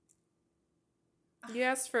You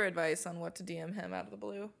asked for advice on what to DM him out of the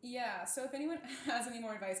blue. yeah, so if anyone has any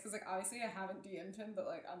more advice, because, like, obviously I haven't DM'd him, but,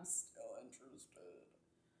 like, I'm still interested.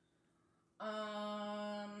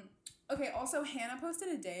 Okay, also, Hannah posted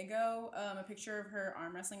a day ago a picture of her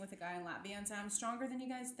arm wrestling with a guy in lap bands, and I'm stronger than you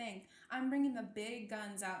guys think. I'm bringing the big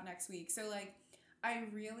guns out next week. So, like, I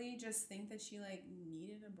really just think that she, like,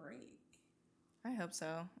 needed a break. I hope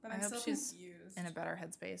so. But I I'm hope still she's confused. in a better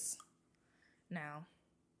headspace now.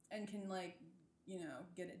 And can, like, you know,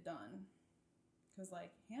 get it done. Because,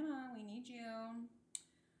 like, Hannah, we need you.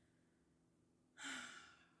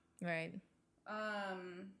 Right.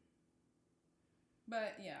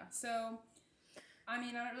 But, yeah, so, I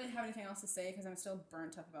mean, I don't really have anything else to say because I'm still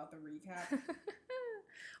burnt up about the recap.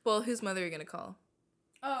 Well, whose mother are you going to call?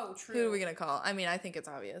 Oh, true. Who are we going to call? I mean, I think it's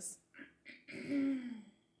obvious.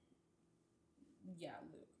 Yeah,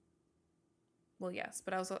 Luke. Well, yes,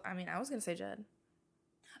 but I was going to say Jed.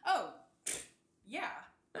 Oh, yeah.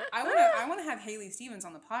 I want to have Haley Stevens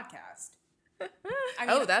on the podcast. I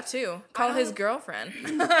mean, that too. Call his girlfriend.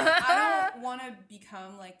 I don't want to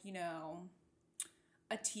become, like, you know,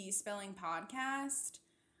 a tea-spelling podcast,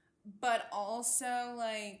 but also,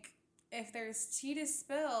 like, if there's tea to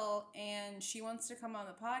spill and she wants to come on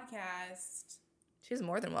the podcast... She's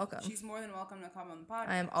more than welcome. She's more than welcome to come on the podcast.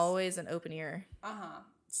 I am always an open ear. Uh-huh.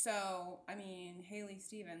 So, I mean, Haley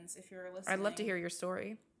Stevens, if you're listening... I'd love to hear your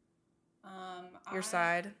story. Your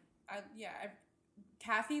side.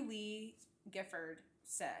 Kathy Lee Gifford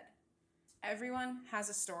said, everyone has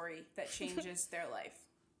a story that changes their life.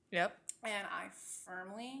 Yep. And I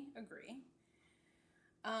firmly agree.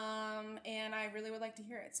 And I really would like to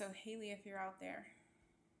hear it. So, Haley, if you're out there,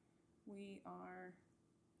 we're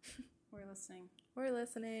listening. We're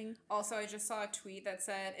listening. Also, I just saw a tweet that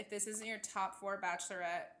said, if this isn't your top 4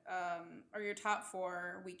 Bachelorette, or your top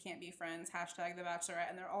 4 We Can't Be Friends, hashtag The Bachelorette,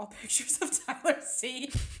 and they're all pictures of Tyler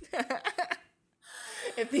C.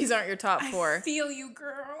 If these aren't your top 4. I feel you,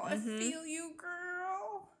 girl. I feel you,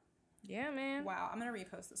 girl. Yeah, man. Wow, I'm going to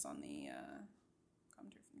repost this on the commentary from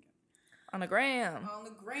Kevin. On the gram. On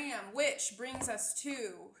the gram, which brings us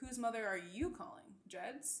to, whose mother are you calling?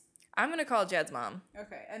 Jed's? I'm going to call Jed's mom.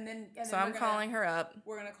 Okay, and then so I'm calling her up.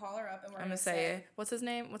 We're going to call her up and we're going to say, what's his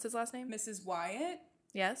name? What's his last name? Mrs. Wyatt.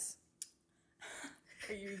 Yes.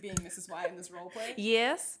 Are you being Mrs. Wyatt in this role play?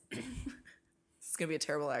 Yes. It's going to be a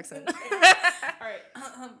terrible accent. All right.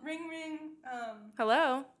 Ring, ring.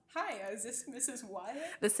 Hello. Hi, is this Mrs.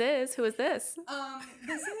 Wyatt? This is. Who is this?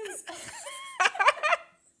 This is...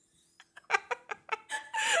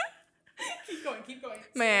 Keep going.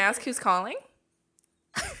 May I ask who's calling?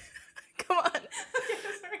 Come on. Okay,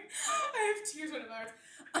 sorry. I have tears when it matters.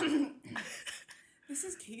 This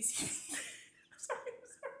is Casey. I'm sorry.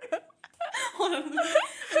 Hold on. Let me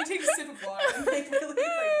take a sip of water and really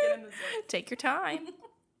get in the zone. Take your time.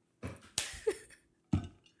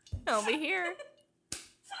 I'll be here.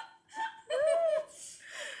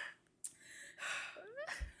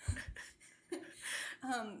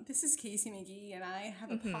 This is Casey McGee, and I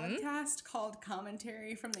have a podcast called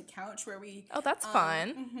Commentary from the Couch where we... Oh, that's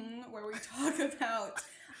fun. Where we talk about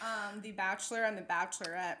The Bachelor and The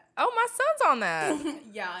Bachelorette. Oh, my son's on that.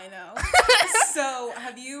 Yeah, I know. So,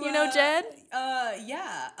 have you... You know Jed?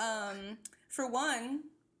 Yeah. For one,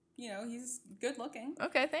 you know, he's good looking.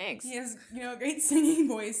 Okay, thanks. He has, you know, a great singing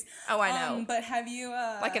voice. Oh, I know. But have you...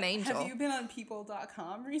 like an angel. Have you been on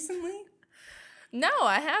people.com recently? No,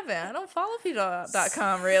 I haven't. I don't follow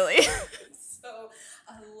people.com really. So,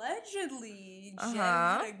 allegedly, Jen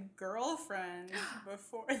had a girlfriend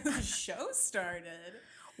before the show started.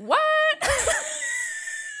 What?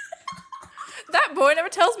 That boy never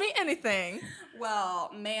tells me anything.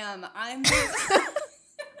 Well, ma'am, I'm going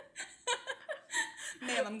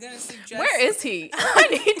to suggest... Where is he? I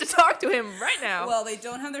need to talk to him right now. Well, they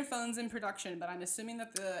don't have their phones in production, but I'm assuming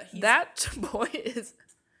that that boy is...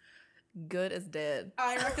 good as dead.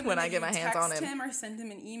 I recommend when I get my hands on him. Text him or send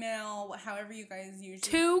him an email, however you guys usually...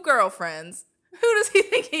 2 girlfriends Who does he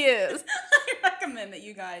think he is? I recommend that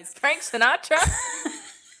you guys... Frank Sinatra?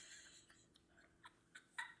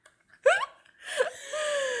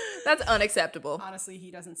 That's unacceptable. Honestly,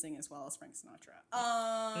 he doesn't sing as well as Frank Sinatra.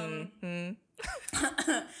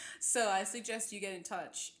 So I suggest you get in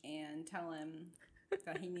touch and tell him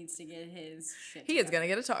that he needs to get his shit He together. is going to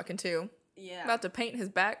get a talking to. Yeah. About to paint his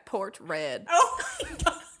back porch red. Oh my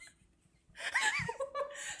god.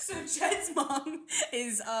 So Jed's mom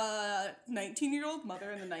is a 19-year-old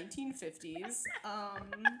mother in the 1950s.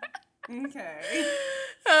 Okay.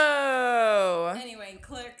 Oh. Anyway,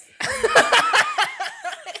 click.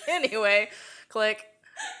 Anyway, click.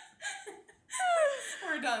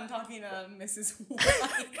 We're done talking to Mrs.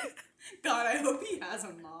 White. God, I hope he has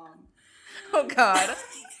a mom. Oh, God.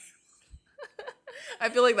 I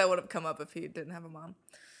feel like that would have come up if he didn't have a mom.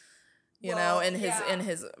 You know, in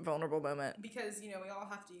his vulnerable moment. Because, we all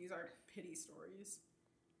have to use our pity stories.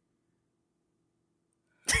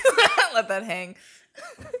 Let that hang.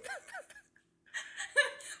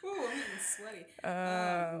 Ooh, I'm getting sweaty. Oh.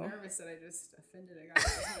 I'm nervous that I just offended a guy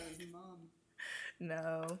that his mom.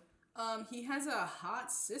 No. He has a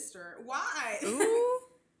hot sister. Why? Ooh.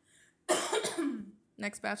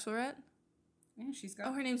 Next bachelorette? Yeah, she's got...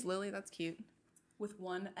 Oh, her name's Lily. That's cute. With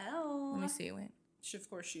one L. Let me see. Wait. Of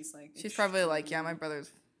course, she's like... She's probably like, yeah, my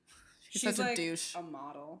brother's... She's such like a douche. A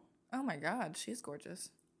model. Oh my god, she's gorgeous.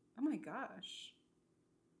 Oh my gosh.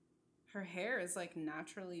 Her hair is like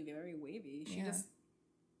naturally very wavy.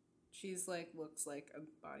 She's like, looks like a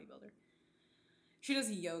bodybuilder. She does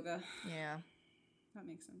yoga. Yeah. That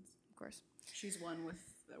makes sense. Of course. She's one with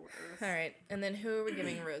the earth. All right, and then who are we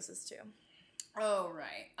giving roses to? Oh,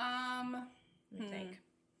 right. Let me think.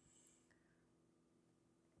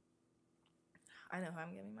 I know who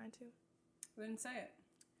I'm giving mine to. I didn't say it.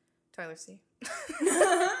 Tyler C.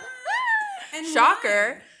 And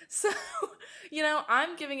Shocker. why? So,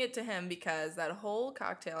 I'm giving it to him because that whole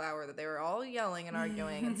cocktail hour that they were all yelling and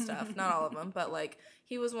arguing and stuff, not all of them, but like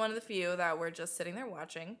he was one of the few that were just sitting there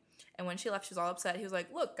watching. And when she left, she was all upset. He was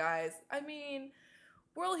like, look, guys, I mean,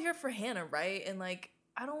 we're all here for Hannah, right? And like,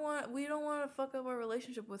 we don't want to fuck up our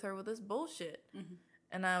relationship with her with this bullshit. Mm-hmm.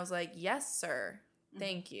 And I was like, yes, sir.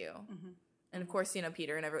 Thank you. Mm-hmm. And of course,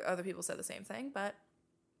 Peter and other people said the same thing, but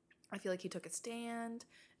I feel like he took a stand.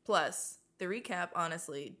 Plus, the recap,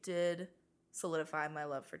 honestly, did solidify my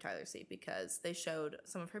love for Tyler C because they showed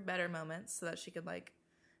some of her better moments so that she could, like,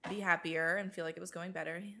 be happier and feel like it was going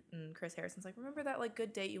better. And Chris Harrison's like, remember that, like,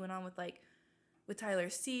 good date you went on with Tyler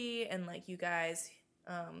C and, like, you guys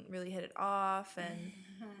really hit it off and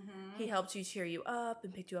he helped you cheer you up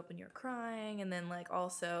and picked you up when you were crying. And then, like,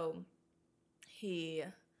 also he,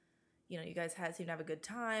 you guys seemed to have a good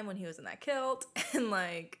time when he was in that kilt and,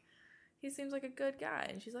 like, he seems like a good guy.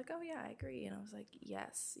 And she's like, oh, yeah, I agree. And I was like,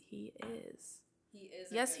 yes, he is. He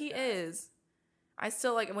is. Yes, he is. I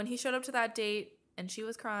still, like, when he showed up to that date and she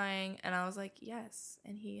was crying and I was like, yes.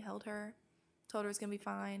 And he held her, told her it was going to be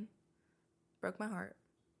fine. Broke my heart.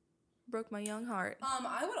 Broke my young heart.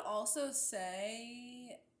 I would also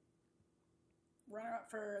say runner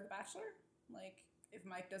up for The Bachelor. Like, if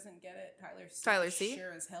Mike doesn't get it, Tyler C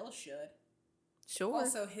sure as hell should. Sure.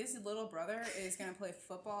 Also, his little brother is going to play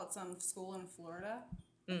football at some school in Florida.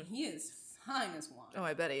 And he is fine as one. Oh,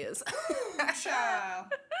 I bet he is. Child.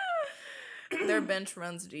 Their bench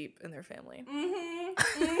runs deep in their family.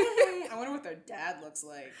 I wonder what their dad looks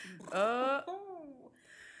like.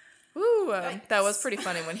 That was pretty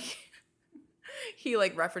funny when he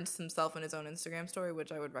like referenced himself in his own Instagram story,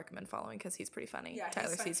 which I would recommend following because he's pretty funny. Yeah,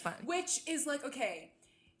 Tyler C's fun. Which is like, okay,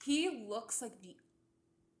 he looks like the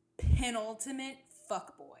penultimate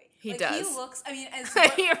fuckboy. He does. He looks, I mean, as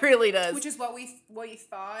he really does. Which is what we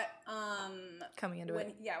thought coming into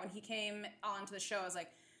it. Yeah, when he came onto the show, I was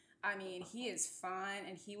like, I mean, he is fine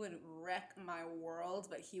and he would wreck my world,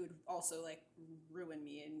 but he would also like ruin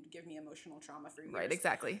me and give me emotional trauma for years. Right,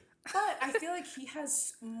 exactly. But I feel like he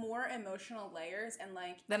has more emotional layers and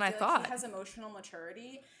like than I thought. Like he has emotional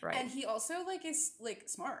maturity, right? And he also like is like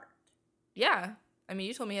smart. Yeah, I mean,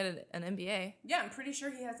 you told me he had an MBA. Yeah, I'm pretty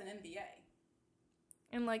sure he has an MBA.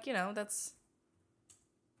 And like that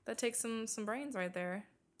takes some brains right there.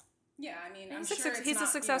 Yeah, I mean, he's a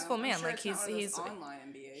successful man. Sure like he's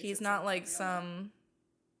online MBAs. He's not like some.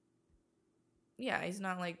 Yeah, he's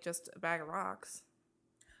not like just a bag of rocks.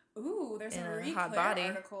 Ooh, there's a Marie Claire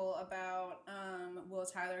article about will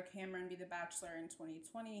Tyler Cameron be the Bachelor in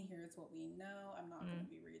 2020? Here's what we know. I'm not going to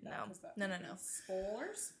be reading that because that no.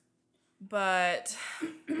 Spoilers. But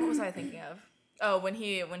what was I thinking of? Oh, when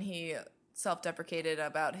he self-deprecated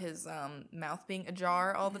about his mouth being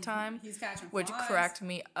ajar all the time. He's catching which flies. Cracked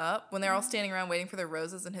me up when they're all standing around waiting for their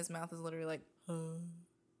roses and his mouth is literally like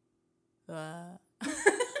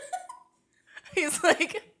He's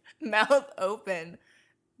like mouth open,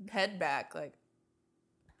 head back, like.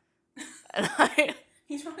 And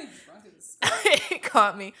he's probably drunk as skull. It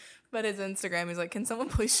caught me. But his Instagram, he's like, "Can someone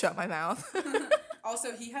please shut my mouth?"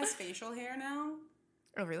 Also, he has facial hair now.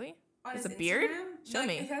 Oh, really? On it's his a beard? Instagram? Show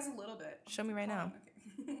me. It has a little bit. Show me right now.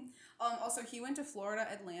 Okay. Also, he went to Florida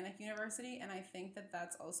Atlantic University, and I think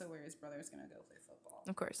that's also where his brother's gonna go play football.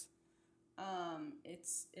 Of course.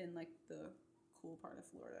 It's in like the cool part of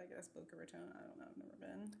Florida, I guess, Boca Raton. I don't know. I've never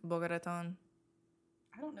been. Boca Raton.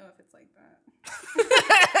 I don't know if it's like that.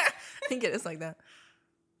 I think it is like that.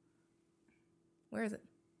 Where is it?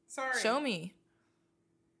 Sorry. Show me.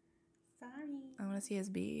 Sorry. I want to see his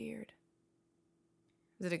beard.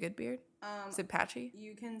 Is it a good beard? Is it patchy?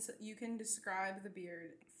 You can describe the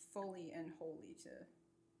beard fully and wholly to.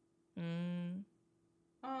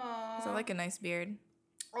 Is that like a nice beard?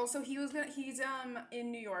 Also, he's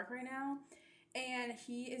in New York right now, and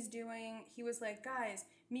he was like, guys,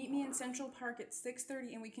 meet me in Central Park at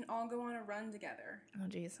 6:30 and we can all go on a run together. Oh,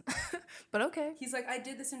 jeez. But okay. He's like, I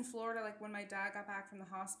did this in Florida, like when my dad got back from the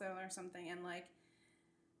hospital or something, and like,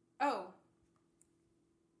 oh.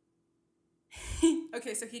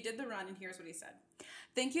 Okay, so he did the run, and here's what he said.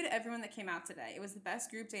 Thank you to everyone that came out today. It was the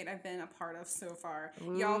best group date I've been a part of so far.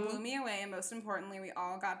 Ooh. Y'all blew me away, and most importantly, we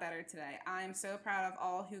all got better today. I am so proud of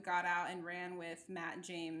all who got out and ran with Matt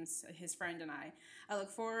James, his friend, and I. I look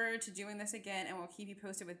forward to doing this again, and we'll keep you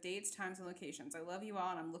posted with dates, times, and locations. I love you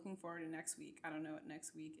all, and I'm looking forward to next week. I don't know what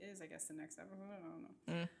next week is. I guess the next episode. I don't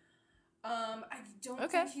know. I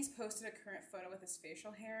don't think he's posted a current photo with his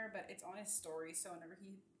facial hair, but it's on his story, so whenever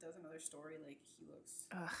he does another story, like, he looks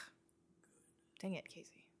good. Dang it,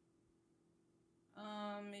 Casey.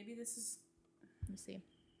 Maybe this is... Let me see.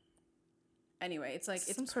 Anyway, it's like...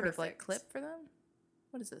 It's some sort of, like, clip for them?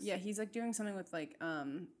 What is this? Yeah, he's, like, doing something with, like,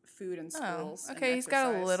 food and schools. Oh, okay, he's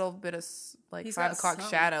got a little bit of, like, he's 5 o'clock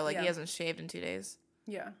shadow. Like, he hasn't shaved in 2 days.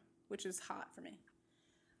 Yeah, which is hot for me.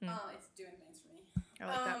 It's doing things for me. I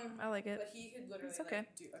like that. I like it. But he could literally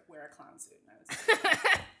wear a clown suit, and I would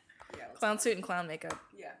say, clown suit and clown makeup.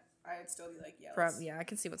 Yeah, I'd still be like, yeah, I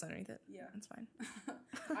can see what's underneath it. Yeah, that's fine.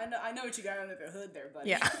 I know what you got under the hood there, buddy.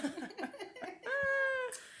 Yeah.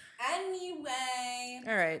 Anyway.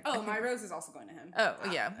 All right. Oh, my rose is also going to him. Oh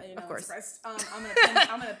yeah, of course. I'm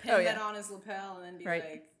gonna pin that on his lapel and then be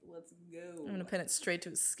like, let's go. I'm gonna pin it straight to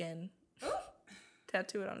his skin. Ooh.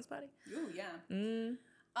 Tattoo it on his body. Ooh yeah.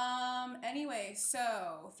 Anyway,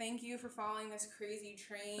 so thank you for following this crazy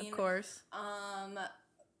train. Of course.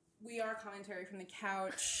 We are Commentary from the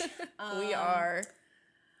Couch. We are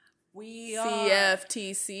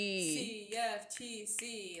CFTC.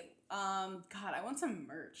 CFTC. God, I want some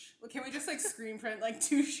merch. Can we just like screen print like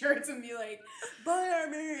 2 shirts and be like, buy our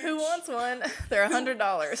merch? Who wants one? They're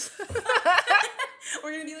 $100.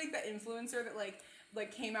 We're gonna be like the influencer that like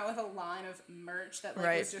came out with a line of merch that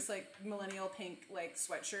like was just like millennial pink like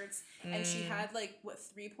sweatshirts, and she had like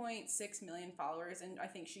 3.6 million followers, and I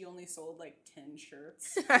think she only sold like 10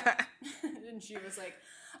 shirts. And she was like,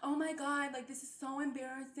 oh my god, like this is so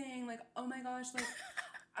embarrassing, like oh my gosh, like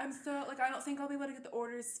I'm so like I don't think I'll be able to get the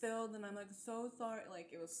orders filled, and I'm like so sorry,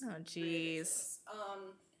 like it was ridiculous.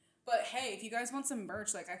 But hey, if you guys want some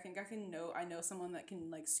merch, like I think I know someone that can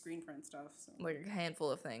like screen print stuff, so. Like a handful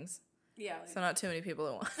of things. Yeah. So not too many people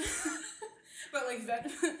at once. But like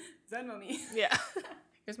Venmo me. Yeah.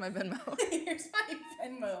 Here's my Venmo. Here's my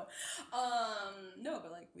Venmo. No,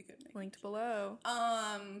 but like we could make linked below.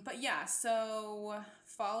 But yeah, so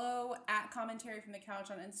follow at Commentary from the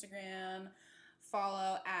Couch on Instagram.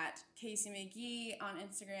 Follow at Casey McGee on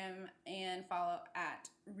Instagram, and follow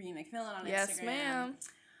at Ree McMillan on Instagram. Yes, ma'am.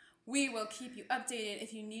 We will keep you updated.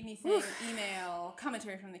 If you need anything, email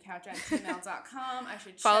commentaryfromthecouch@gmail.com. I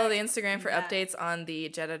should follow the Instagram for updates on the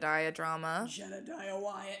Jedediah drama. Jedediah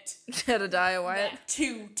Wyatt. That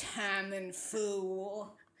 2-timing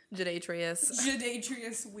fool.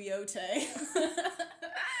 Jedetrius Wiote.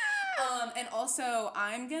 And also,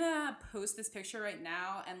 I'm gonna post this picture right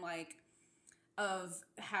now and like of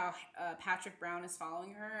how Patrick Brown is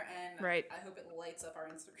following her, and I hope it lights up our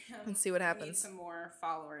Instagram and see what happens. We need some more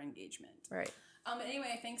follower engagement. Right.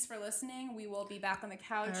 Anyway, thanks for listening. We will be back on the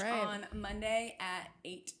couch on Monday at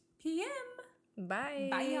 8 p.m. Bye.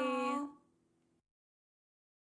 Bye, y'all.